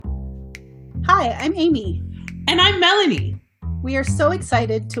Hi, I'm Amy. And I'm Melanie. We are so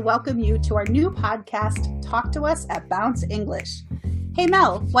excited to welcome you to our new podcast, Talk to Us at Bounce English. Hey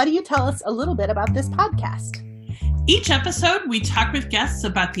Mel, why don't you tell us a little bit about this podcast? Each episode, we talk with guests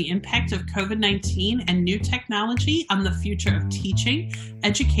about the impact of COVID-19 and new technology on the future of teaching,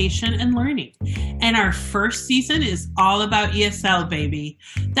 education, and learning. And our first season is all about ESL, baby.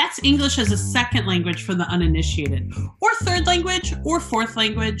 That's English as a second language for the uninitiated, or third language, or fourth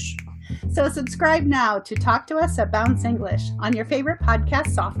language. So subscribe now to Talk to Us at Bounce English on your favorite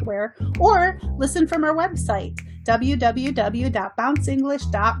podcast software, or listen from our website,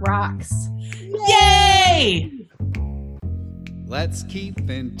 www.bounceenglish.rocks. Yay! Let's keep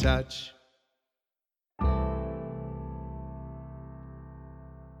in touch.